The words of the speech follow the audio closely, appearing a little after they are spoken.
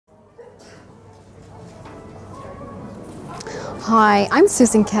Hi, I'm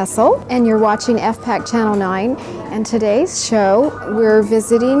Susan Kessel, and you're watching FPAC Channel 9. And today's show, we're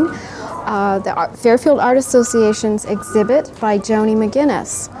visiting the Fairfield Art Association's exhibit by Joanie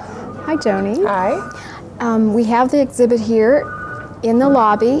McGinnus. Hi, Joanie. Hi. We have the exhibit here in the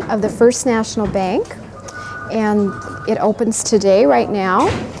lobby of the First National Bank, and it opens today, right now,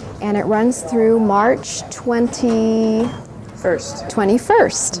 and it runs through March 21st.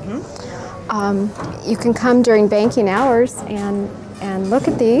 You can come during banking hours and look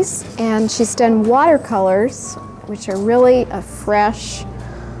at these. And she's done watercolors, which are really a fresh,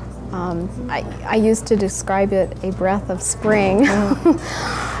 I used to describe it a breath of spring.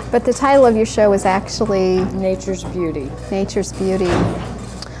 But the title of your show is actually Nature's Beauty. Nature's Beauty.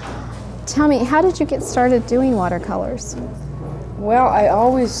 Tell me, how did you get started doing watercolors? Well, I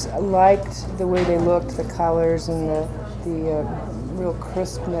always liked the way they looked, the colors and the real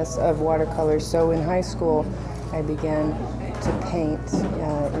crispness of watercolors. So in high school, I began to paint.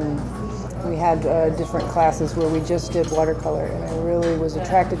 And we had different classes where we just did watercolor, and I really was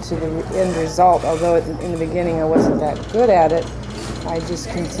attracted to the end result. Although in the beginning I wasn't that good at it, I just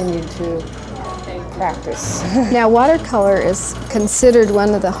continued to practice. Now, watercolor is considered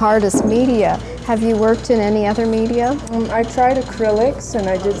one of the hardest media. Have you worked in any other media? I tried acrylics, and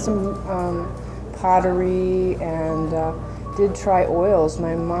I did some pottery, and did try oils.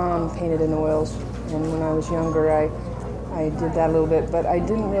 My mom painted in oils, and when I was younger I did that a little bit, but I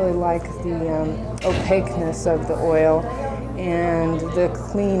didn't really like the opaqueness of the oil, and the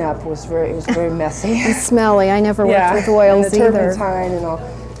cleanup was very messy. And smelly. I never worked with oils and the either. turpentine and all.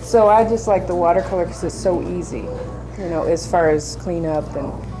 So I just like the watercolor because it's so easy, you know, as far as cleanup,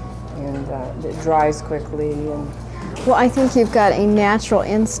 and it dries quickly. And well, I think you've got a natural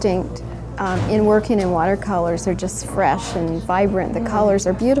instinct in working in watercolors. They're just fresh and vibrant. The colors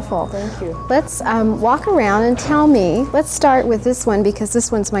are beautiful. Thank you. Let's walk around and tell me. Let's start with this one because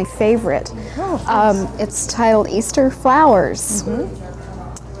this one's my favorite. Oh, it's titled Easter Flowers.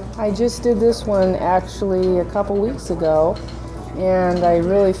 I just did this one actually a couple weeks ago, and I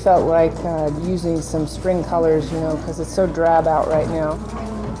really felt like using some spring colors, you know, because it's so drab out right now.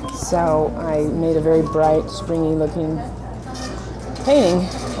 So I made a very bright, springy looking painting,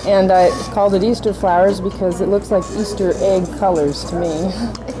 and I called it Easter Flowers because it looks like Easter egg colors to me.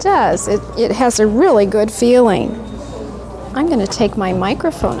 It does. It has a really good feeling. I'm going to take my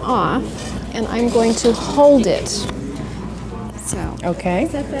microphone off, and I'm going to hold it. So. Okay.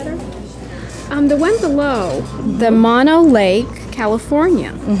 Is that better? The one below, the Mono Lake,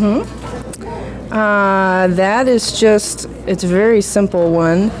 California. That is just, it's a very simple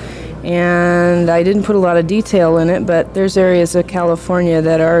one, and I didn't put a lot of detail in it, but there's areas of California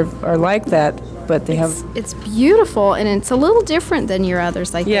that are like that, but they have... It's beautiful, and it's a little different than your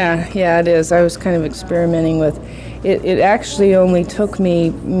others, I think. Yeah, it is. I was kind of experimenting with it. It actually only took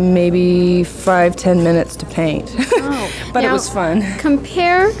me maybe 5-10 minutes to paint. But now, it was fun.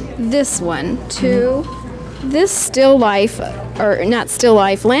 Compare this one to this still life, or not still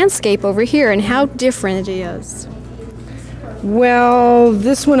life, landscape over here, and how different it is. Well,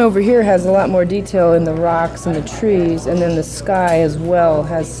 this one over here has a lot more detail in the rocks and the trees, and then the sky as well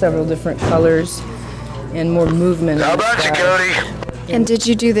has several different colors and more movement. How about you, Cody? And did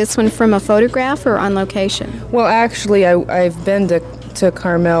you do this one from a photograph or on location? Well, actually, I've been to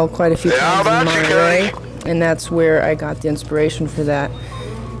Carmel quite a few times in Monterey, and that's where I got the inspiration for that.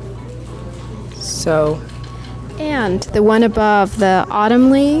 So. And the one above, the autumn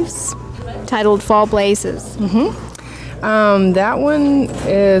leaves, titled Fall Blazes. That one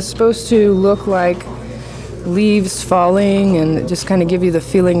is supposed to look like leaves falling, and just kind of give you the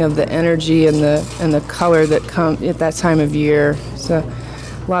feeling of the energy and the color that comes at that time of year. So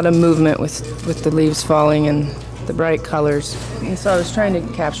a lot of movement with the leaves falling and the bright colors. And so I was trying to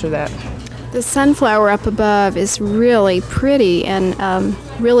capture that. The sunflower up above is really pretty and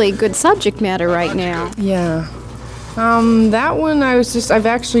really good subject matter right now. Yeah. That one I've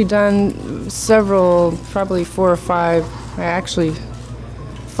actually done several, probably 4 or 5, actually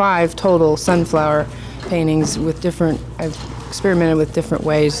 5 total sunflower paintings with I've experimented with different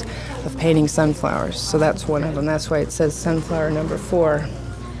ways of painting sunflowers. So that's one of them. That's why it says sunflower number 4.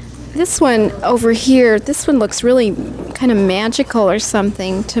 This one over here, this one looks really kind of magical or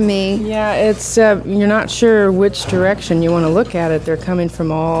something to me. Yeah, it's you're not sure which direction you want to look at it. They're coming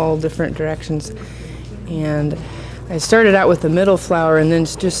from all different directions. And I started out with the middle flower and then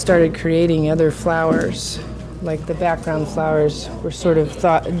just started creating other flowers. Like the background flowers were sort of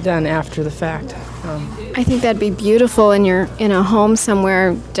done after the fact. I think that'd be beautiful in a home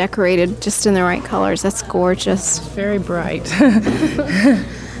somewhere decorated just in the right colors. That's gorgeous. It's very bright.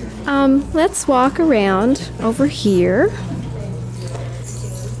 Let's walk around over here.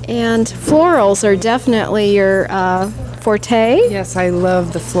 And florals are definitely your forte. Yes, I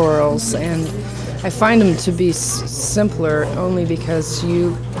love the florals, and I find them to be simpler only because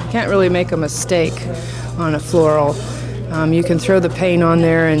you can't really make a mistake on a floral. You can throw the paint on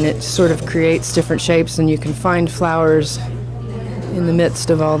there and it sort of creates different shapes, and you can find flowers in the midst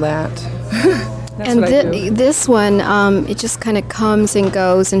of all that. And this one, it just kind of comes and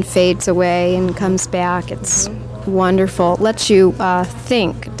goes and fades away and comes back. It's wonderful. Lets you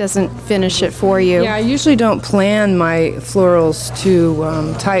think, doesn't finish it for you. Yeah, I usually don't plan my florals too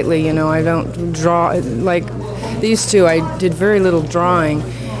tightly, you know. I don't draw, like these two, I did very little drawing.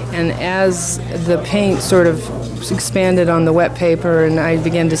 And as the paint sort of expanded on the wet paper and I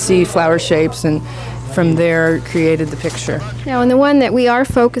began to see flower shapes, and from there created the picture. Now, in the one that we are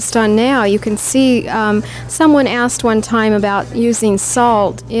focused on now, you can see someone asked one time about using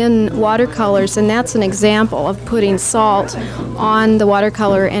salt in watercolors, and that's an example of putting salt on the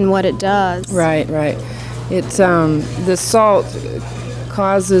watercolor and what it does. Right, right. It's the salt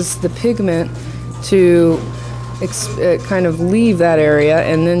causes the pigment to kind of leave that area,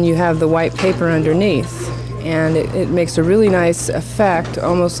 and then you have the white paper underneath. And it makes a really nice effect,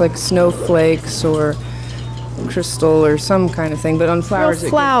 almost like snowflakes or crystal or some kind of thing, but on flowers.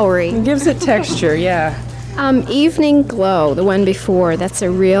 Real flowery. It gives it texture, yeah. Evening Glow, the one before, that's a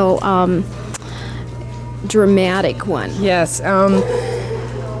real dramatic one. Yes.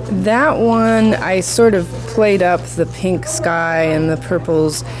 That one, I sort of played up the pink sky and the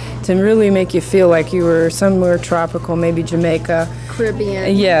purples to really make you feel like you were somewhere tropical, maybe Jamaica.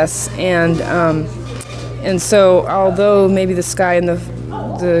 Caribbean. Yes, and so, although maybe the sky and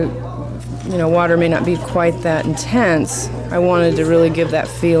the water may not be quite that intense, I wanted to really give that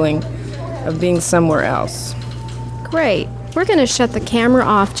feeling of being somewhere else. Great. We're going to shut the camera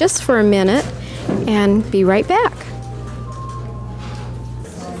off just for a minute and be right back.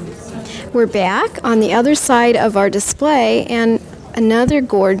 We're back on the other side of our display, and another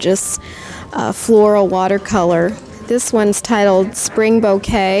gorgeous floral watercolor. This one's titled Spring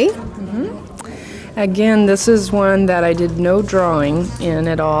Bouquet. Again, this is one that I did no drawing in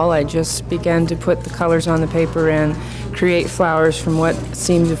at all. I just began to put the colors on the paper and create flowers from what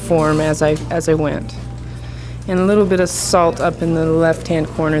seemed to form as I went. And a little bit of salt up in the left-hand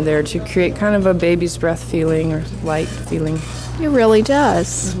corner there to create kind of a baby's breath feeling or light feeling. It really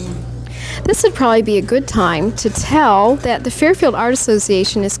does. This would probably be a good time to tell that the Fairfield Art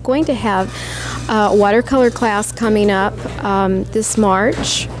Association is going to have a watercolor class coming up this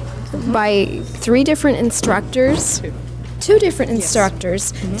March. By three different instructors, two different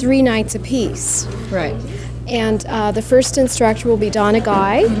instructors, 3 nights apiece. Right. And the first instructor will be Donna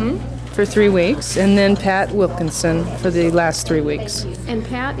Guy. For 3 weeks, and then Pat Wilkinson for the last 3 weeks. And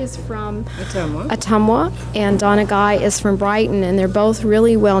Pat is from Ottumwa, and Donna Guy is from Brighton, and they're both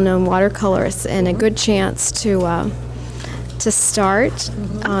really well-known watercolorists, and a good chance to start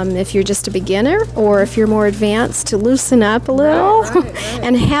if you're just a beginner, or if you're more advanced, to loosen up a little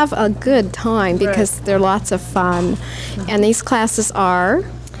and have a good time, because they're lots of fun. And these classes are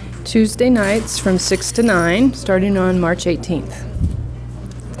Tuesday nights from 6 to 9, starting on March 18th.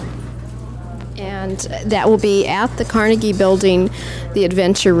 And that will be at the Carnegie Building, the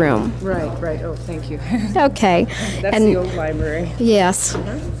Adventure Room. Right, right. Oh, thank you. Okay. That's the old library. Yes.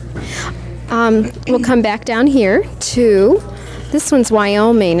 We'll come back down here to, this one's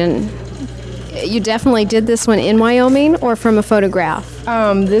Wyoming, and you definitely did this one in Wyoming or from a photograph?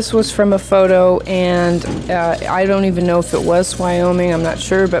 This was from a photo, and I don't even know if it was Wyoming. I'm not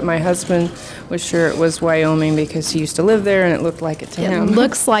sure, but my husband was sure it was Wyoming because he used to live there, and it looked like it to him. It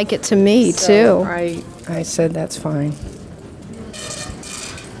looks like it to me, so too. I said that's fine.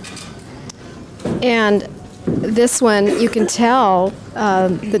 And this one, you can tell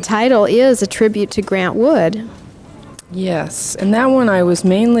the title is a tribute to Grant Wood. Yes, and that one I was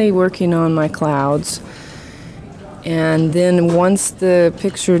mainly working on my clouds. And then once the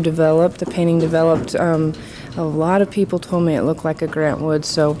picture developed, the painting developed, a lot of people told me it looked like a Grant Wood,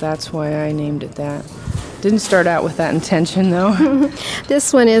 so that's why I named it that. Didn't start out with that intention, though.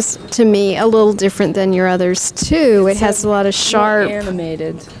 This one is, to me, a little different than your others, too. It has a lot of sharp... More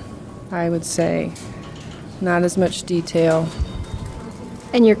animated, I would say. Not as much detail.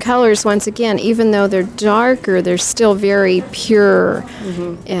 And your colors, once again, even though they're darker, they're still very pure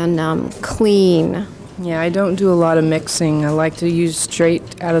and clean. Yeah, I don't do a lot of mixing. I like to use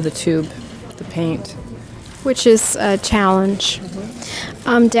straight out of the tube, the paint. Which is a challenge.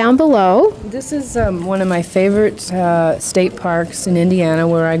 Down below. This is one of my favorite state parks in Indiana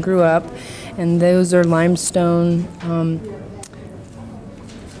where I grew up, and those are limestone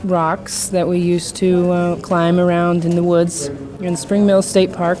rocks that we used to climb around in the woods. And Spring Mill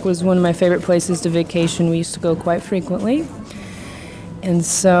State Park was one of my favorite places to vacation. We used to go quite frequently. And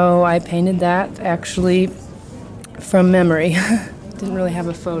so I painted that actually from memory. Didn't really have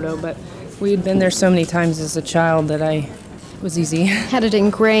a photo, but we had been there so many times as a child that it was easy. Had it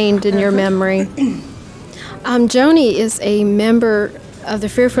ingrained in your memory. Joanie is a member of the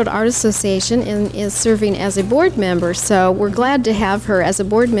Fairfield Art Association and is serving as a board member, so we're glad to have her as a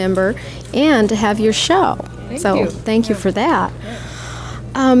board member and to have your show. Thank you for that.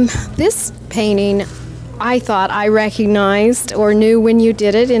 This painting I thought I recognized or knew when you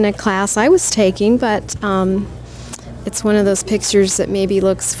did it in a class I was taking, but it's one of those pictures that maybe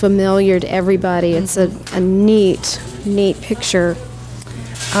looks familiar to everybody. It's a neat picture.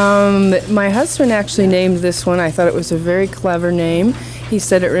 My husband actually named this one. I thought it was a very clever name. He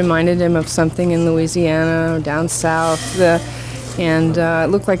said it reminded him of something in Louisiana or down south. And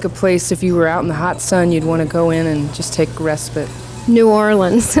it looked like a place, if you were out in the hot sun, you'd want to go in and just take respite. New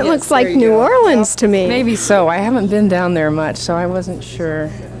Orleans. It looks like New Orleans to me. Maybe so. I haven't been down there much, so I wasn't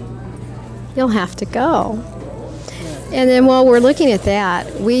sure. You'll have to go. And then while we're looking at that,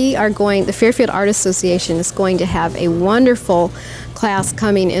 the Fairfield Art Association is going to have a wonderful class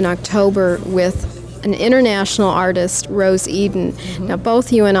coming in October with an international artist, Rose Eden. Now,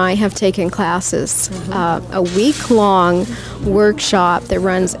 both you and I have taken classes, a week-long workshop that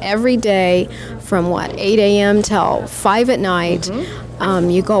runs every day from, 8 a.m. till 5 at night.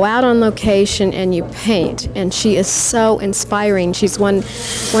 You go out on location and you paint, and she is so inspiring. She's one of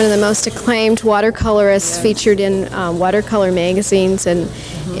the most acclaimed watercolorists, featured in watercolor magazines and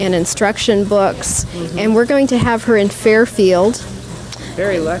instruction books. And we're going to have her in Fairfield.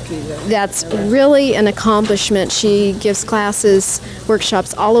 Very lucky. That's really an accomplishment. She gives classes,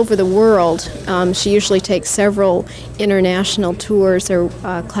 workshops all over the world. She usually takes several international tours or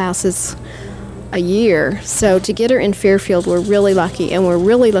classes a year. So to get her in Fairfield, we're really lucky, and we're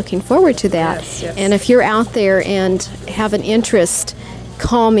really looking forward to that. Yes. And if you're out there and have an interest,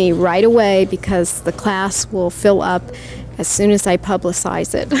 call me right away, because the class will fill up as soon as I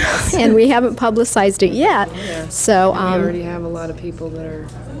publicize it. And we haven't publicized it yet. Yeah. So we already have a lot of people that are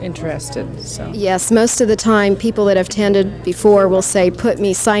interested. So yes, most of the time people that have attended before will say,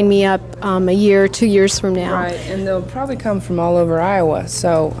 sign me up a year, 2 years from now. Right, and they'll probably come from all over Iowa.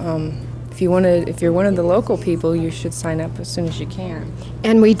 So if you're one of the local people, you should sign up as soon as you can.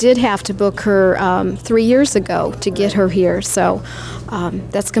 And we did have to book her 3 years ago to get her here. So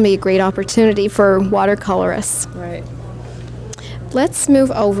that's going to be a great opportunity for watercolorists. Right. Let's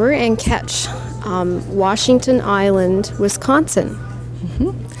move over and catch Washington Island, Wisconsin.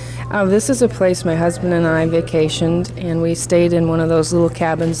 This is a place my husband and I vacationed, and we stayed in one of those little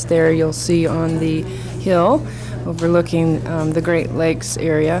cabins there you'll see on the hill overlooking the Great Lakes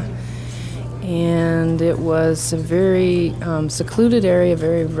area. And it was a very secluded area,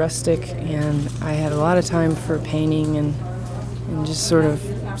 very rustic, and I had a lot of time for painting and just sort of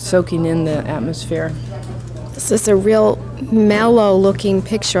soaking in the atmosphere. This is a real mellow-looking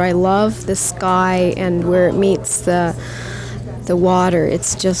picture. I love the sky and where it meets the water.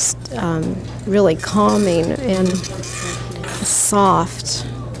 It's just really calming and soft.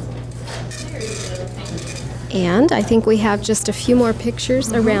 And I think we have just a few more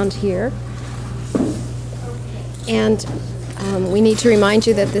pictures around here. And we need to remind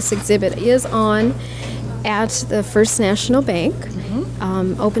you that this exhibit is on at the First National Bank,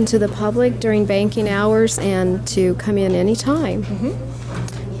 open to the public during banking hours and to come in anytime.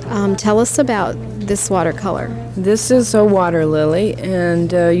 Tell us about this watercolor. This is a water lily,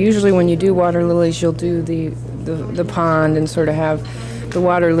 and usually when you do water lilies, you'll do the pond and sort of have the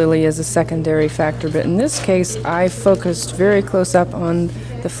water lily as a secondary factor. But in this case, I focused very close up on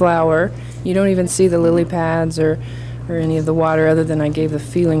the flower. You don't even see the lily pads or any of the water, other than I gave the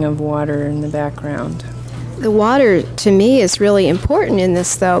feeling of water in the background. The water, to me, is really important in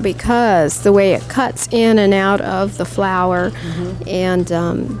this, though, because the way it cuts in and out of the flower, and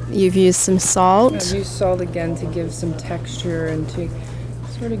you've used some salt. I've used salt again to give some texture and to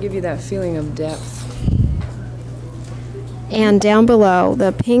sort of give you that feeling of depth. And down below,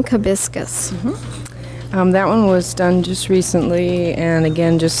 the pink hibiscus. That one was done just recently, and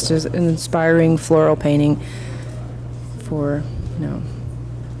again, just as an inspiring floral painting for,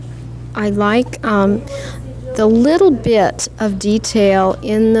 I like the little bit of detail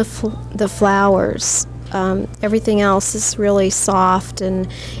in the flowers. Everything else is really soft, and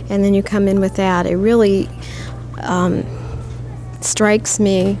then you come in with that. It really strikes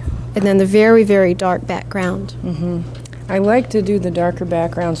me. And then the very, very dark background. I like to do the darker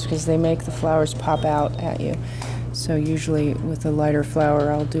backgrounds because they make the flowers pop out at you. So usually with a lighter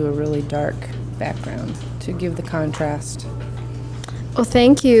flower, I'll do a really dark background to give the contrast. Well,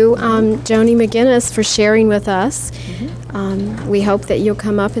 thank you, Joanie McGinnus, for sharing with us. We hope that you'll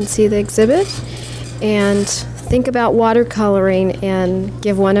come up and see the exhibit and think about watercoloring and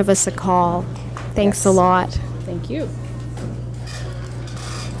give one of us a call. Thanks a lot. Thank you.